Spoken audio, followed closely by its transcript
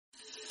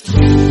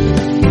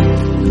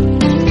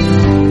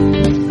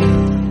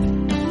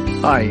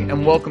Hi,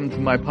 and welcome to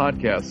my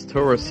podcast,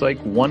 Torah Psych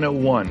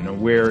 101,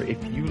 where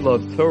if you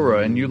love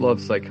Torah and you love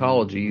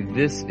psychology,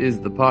 this is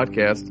the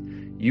podcast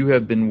you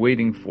have been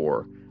waiting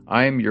for.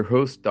 I am your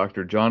host,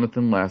 Dr.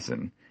 Jonathan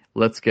Lassen.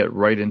 Let's get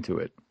right into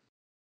it.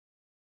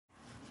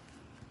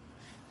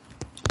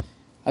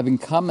 I've been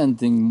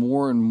commenting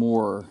more and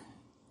more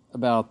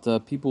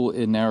about people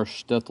in our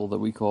shtetl that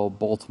we call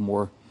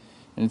Baltimore,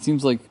 and it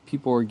seems like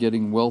people are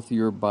getting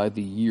wealthier by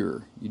the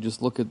year. You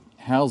just look at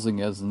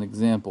housing as an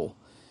example.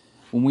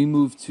 When we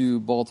moved to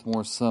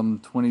Baltimore some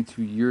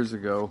 22 years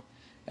ago,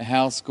 a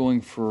house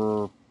going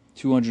for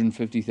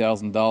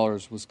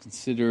 $250,000 was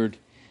considered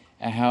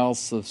a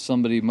house of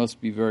somebody who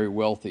must be very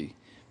wealthy.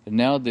 But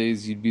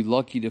nowadays, you'd be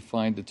lucky to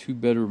find a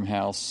two-bedroom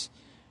house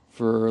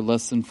for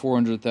less than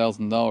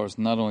 $400,000.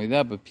 Not only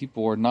that, but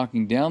people are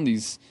knocking down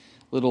these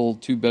little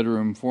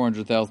two-bedroom,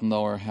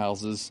 $400,000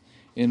 houses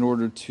in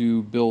order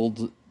to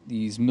build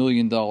these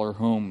million-dollar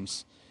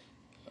homes,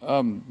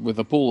 with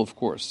a pool, of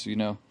course, you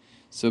know.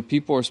 So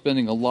people are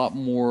spending a lot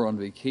more on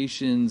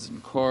vacations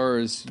and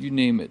cars, you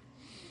name it.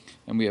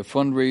 And we have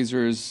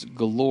fundraisers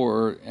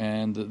galore,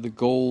 and the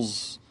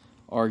goals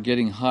are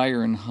getting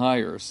higher and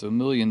higher. So $1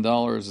 million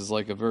is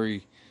like a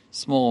very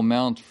small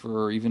amount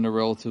for even a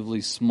relatively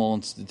small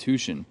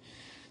institution.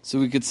 So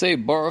we could say,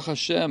 Baruch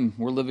Hashem,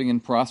 we're living in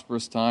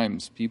prosperous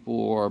times.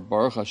 People are,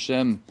 Baruch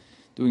Hashem,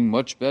 doing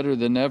much better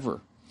than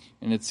ever.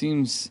 And it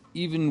seems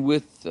even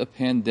with a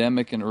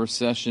pandemic and a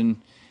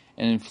recession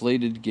and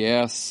inflated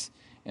gas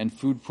and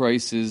food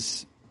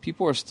prices,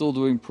 people are still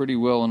doing pretty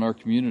well in our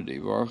community,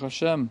 Baruch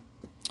Hashem.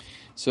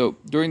 So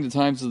during the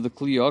times of the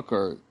Kli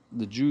Yakar,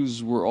 the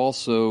Jews were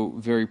also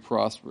very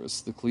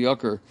prosperous. The Kli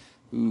Yakar,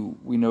 who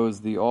we know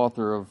is the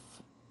author of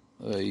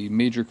a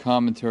major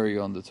commentary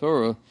on the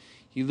Torah,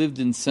 he lived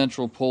in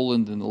central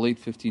Poland in the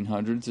late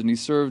 1500s, and he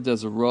served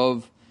as a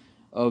Rav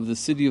of the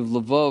city of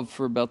Lvov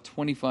for about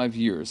 25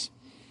 years.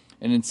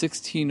 And in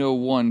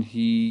 1601,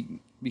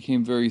 he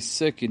became very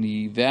sick, and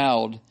he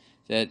vowed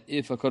that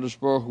if HaKadosh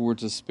Baruch Hu were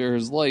to spare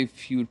his life,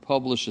 he would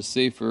publish a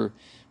sefer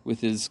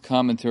with his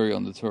commentary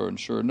on the Torah. And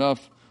sure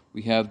enough,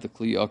 we have the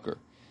Kli Yakar.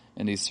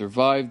 And he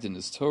survived, and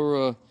his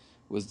Torah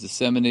was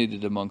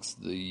disseminated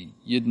amongst the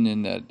Yidden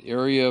in that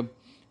area,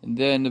 and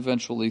then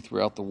eventually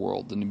throughout the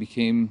world. And he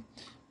became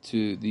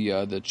to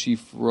the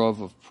chief Rav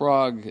of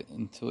Prague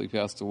until he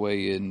passed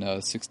away in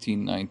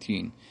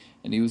 1619.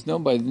 And he was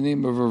known by the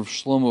name of Rav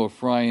Shlomo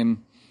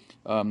Ephraim.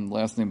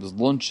 Last name was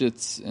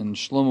Lunchitz, and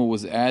Shlomo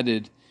was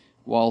added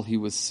while he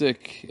was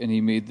sick, and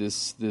he made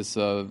this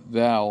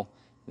vow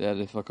that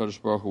if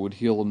HaKadosh Baruch Hu would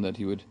heal him, that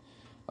he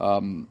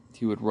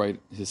would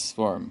write his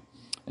Sfarim.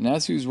 And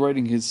as he was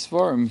writing his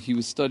Sfarim, he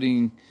was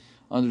studying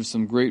under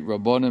some great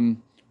Rabbanim.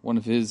 One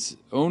of his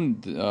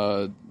own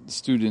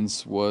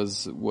students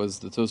was the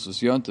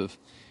Tosfos Yontif,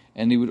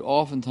 and he would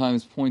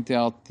oftentimes point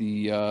out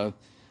the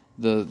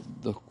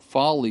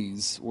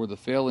follies or the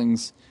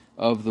failings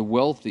of the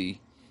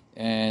wealthy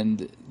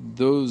and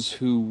those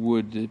who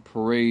would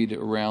parade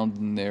around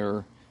in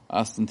their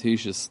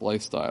ostentatious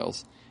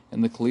lifestyles.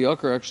 And the Kli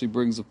Yakar actually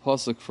brings a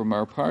pasuk from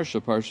our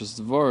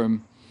Parshas Devarim,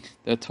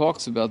 that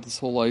talks about this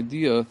whole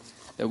idea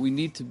that we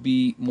need to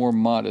be more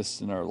modest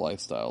in our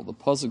lifestyle. The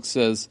pasuk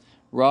says,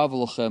 Rav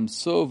lachem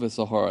sov es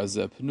hahar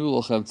hazeh,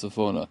 pnu lachem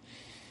tzafona.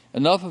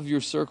 Enough of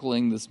your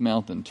circling this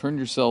mountain, turn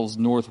yourselves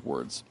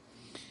northwards.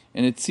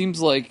 And it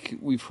seems like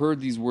we've heard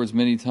these words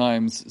many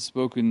times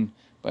spoken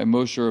by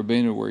Moshe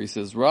Rabbeinu, where he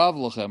says, Rav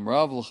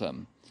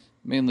lachem,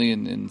 mainly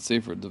in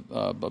Sefer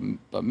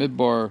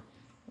Bamidbar,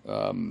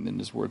 in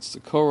his words to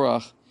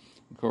Korach,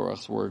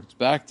 Korach's words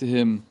back to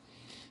him.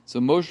 So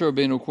Moshe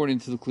Rabbeinu, according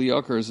to the Kli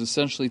Yakar, is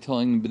essentially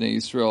telling Bnei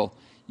Yisrael,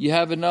 you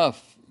have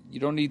enough,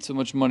 you don't need so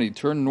much money,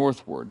 turn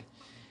northward.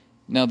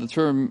 Now the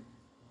term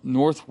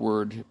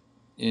northward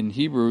in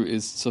Hebrew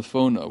is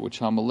tzafona, which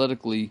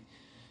homiletically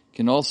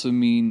can also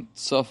mean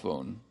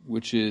tzafon,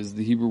 which is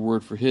the Hebrew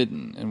word for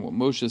hidden. And what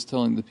Moshe is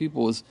telling the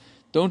people is,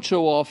 don't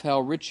show off how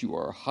rich you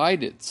are.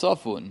 Hide it,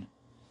 tzafon,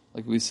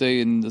 like we say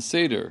in the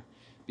Seder,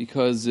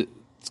 because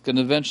it's going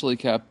to eventually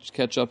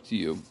catch up to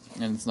you,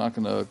 and it's not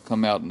going to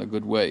come out in a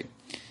good way.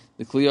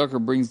 The Kli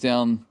Yakar brings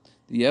down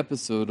the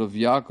episode of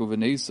Yaakov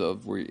and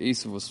Esav, where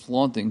Esav was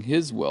flaunting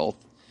his wealth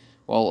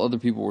while other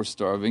people were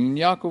starving. And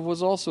Yaakov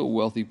was also a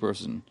wealthy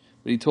person,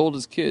 but he told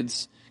his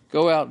kids,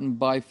 go out and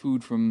buy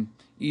food from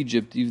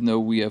Egypt, even though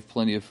we have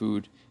plenty of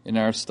food in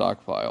our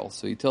stockpile.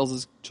 So he tells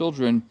his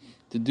children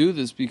to do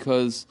this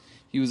because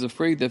he was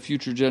afraid that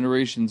future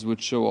generations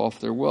would show off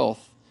their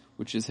wealth,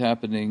 which is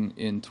happening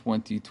in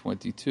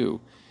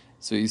 2022.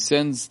 So he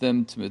sends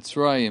them to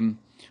Mitzrayim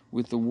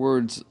with the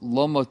words,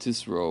 Lama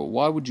Tisro,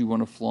 why would you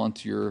want to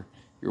flaunt your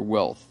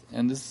wealth?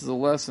 And this is a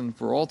lesson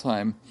for all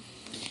time.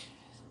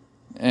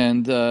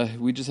 And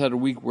we just had a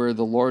week where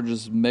the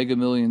largest Mega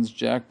Millions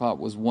jackpot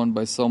was won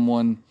by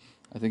someone,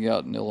 I think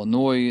out in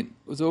Illinois. It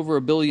was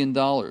over $1 billion.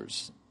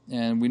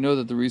 And we know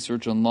that the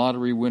research on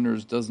lottery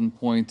winners doesn't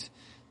point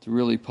to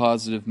really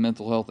positive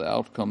mental health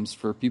outcomes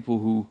for people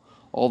who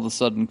all of a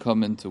sudden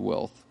come into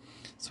wealth.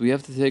 So we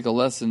have to take a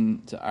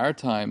lesson to our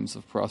times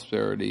of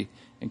prosperity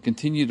and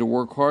continue to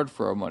work hard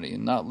for our money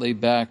and not lay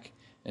back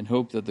and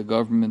hope that the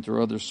government or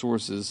other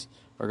sources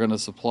are going to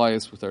supply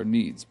us with our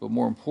needs. But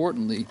more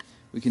importantly,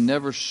 we can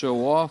never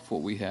show off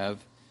what we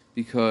have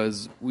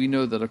because we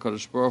know that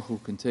HaKadosh Baruch Hu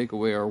can take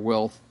away our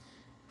wealth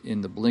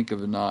in the blink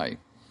of an eye.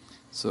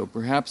 So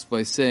perhaps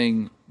by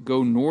saying,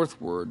 go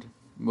northward,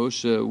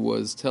 Moshe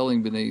was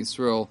telling Bnei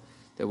Yisrael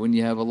that when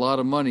you have a lot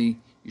of money,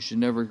 you should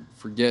never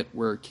forget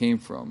where it came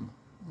from.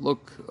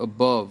 Look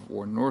above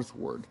or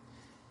northward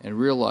and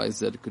realize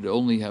that it could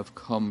only have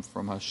come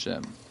from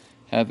Hashem.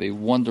 Have a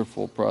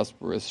wonderful,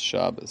 prosperous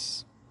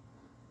Shabbos.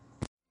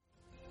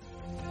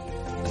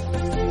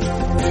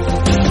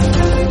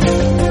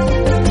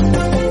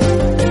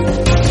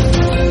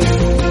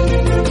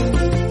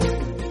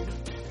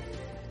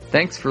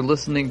 Thanks for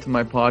listening to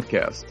my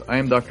podcast. I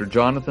am Dr.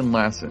 Jonathan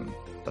Lasson,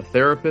 a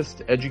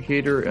therapist,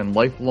 educator, and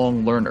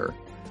lifelong learner.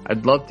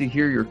 I'd love to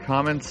hear your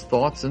comments,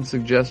 thoughts, and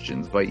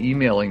suggestions by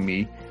emailing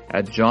me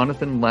at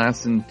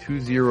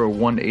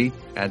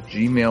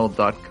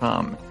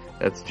jonathanlasson2018@gmail.com.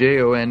 That's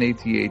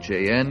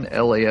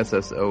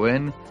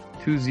JONATHANLASSON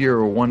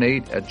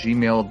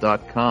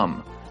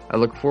 2018@gmail.com. I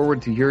look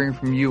forward to hearing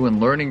from you and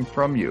learning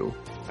from you.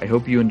 I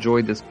hope you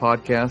enjoyed this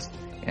podcast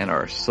and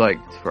are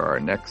psyched for our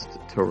next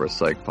Torah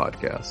Psych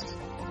podcast.